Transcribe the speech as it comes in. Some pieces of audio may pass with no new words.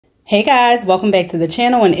Hey guys, welcome back to the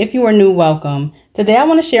channel, and if you are new, welcome. Today I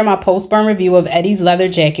want to share my post-burn review of Eddie's leather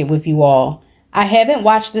jacket with you all. I haven't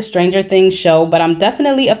watched the Stranger Things show, but I'm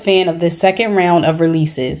definitely a fan of this second round of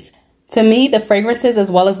releases. To me, the fragrances as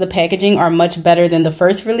well as the packaging are much better than the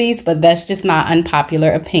first release, but that's just my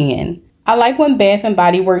unpopular opinion. I like when Bath &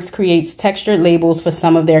 Body Works creates textured labels for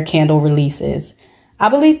some of their candle releases. I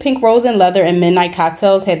believe Pink Rose and Leather and Midnight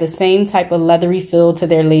Cocktails had the same type of leathery feel to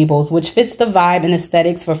their labels, which fits the vibe and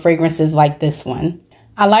aesthetics for fragrances like this one.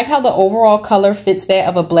 I like how the overall color fits that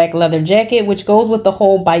of a black leather jacket, which goes with the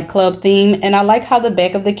whole Bike Club theme, and I like how the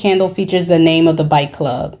back of the candle features the name of the Bike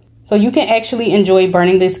Club. So you can actually enjoy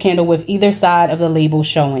burning this candle with either side of the label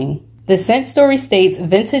showing. The scent story states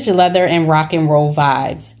vintage leather and rock and roll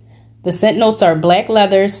vibes. The scent notes are black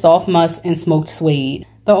leather, soft musk, and smoked suede.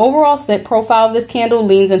 The overall scent profile of this candle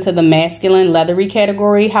leans into the masculine leathery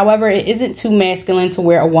category. However, it isn't too masculine to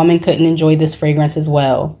where a woman couldn't enjoy this fragrance as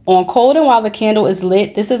well. On cold and while the candle is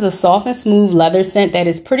lit, this is a soft and smooth leather scent that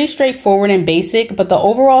is pretty straightforward and basic, but the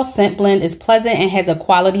overall scent blend is pleasant and has a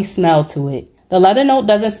quality smell to it. The leather note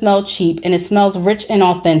doesn't smell cheap and it smells rich and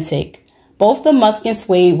authentic. Both the musk and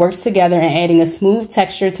suede works together in adding a smooth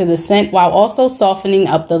texture to the scent while also softening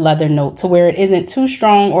up the leather note to where it isn't too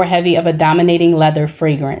strong or heavy of a dominating leather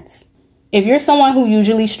fragrance. If you're someone who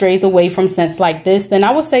usually strays away from scents like this, then I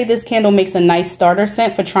would say this candle makes a nice starter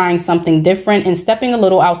scent for trying something different and stepping a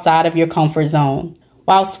little outside of your comfort zone.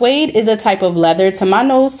 While suede is a type of leather, to my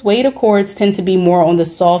nose, suede accords tend to be more on the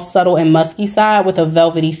soft, subtle, and musky side with a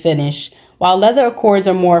velvety finish, while leather accords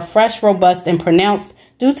are more fresh, robust, and pronounced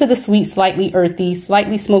due to the sweet, slightly earthy,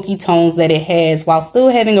 slightly smoky tones that it has while still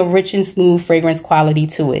having a rich and smooth fragrance quality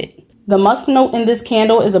to it. The musk note in this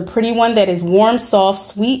candle is a pretty one that is warm, soft,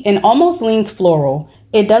 sweet, and almost leans floral.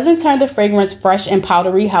 It doesn't turn the fragrance fresh and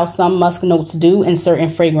powdery how some musk notes do in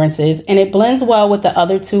certain fragrances, and it blends well with the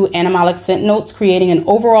other two animalic scent notes, creating an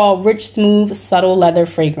overall rich, smooth, subtle leather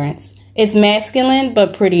fragrance. It's masculine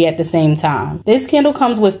but pretty at the same time. This candle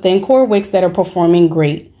comes with thin core wicks that are performing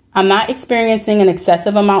great. I'm not experiencing an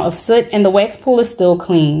excessive amount of soot and the wax pool is still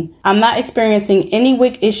clean. I'm not experiencing any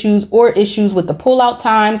wick issues or issues with the pull out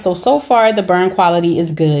time, so far the burn quality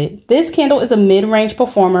is good. This candle is a mid-range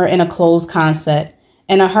performer in a closed concept.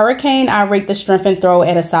 In a hurricane, I rate the strength and throw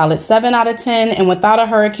at a solid 7 out of 10, and without a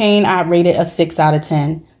hurricane, I'd rate it a 6 out of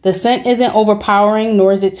 10. The scent isn't overpowering,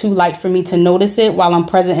 nor is it too light for me to notice it while I'm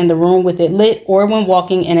present in the room with it lit or when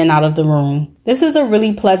walking in and out of the room. This is a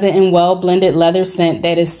really pleasant and well-blended leather scent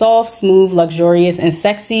that is soft, smooth, luxurious, and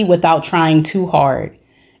sexy without trying too hard.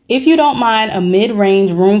 If you don't mind a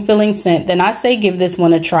mid-range, room-filling scent, then I say give this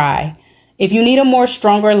one a try. If you need a more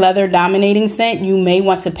stronger leather dominating scent, you may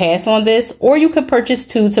want to pass on this, or you could purchase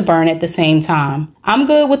two to burn at the same time. I'm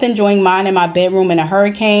good with enjoying mine in my bedroom in a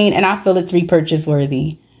hurricane, and I feel it's repurchase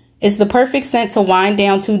worthy. It's the perfect scent to wind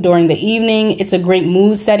down to during the evening. It's a great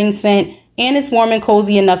mood setting scent, and it's warm and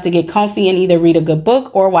cozy enough to get comfy and either read a good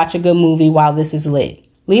book or watch a good movie while this is lit.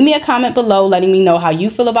 Leave me a comment below letting me know how you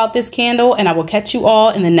feel about this candle, and I will catch you all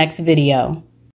in the next video.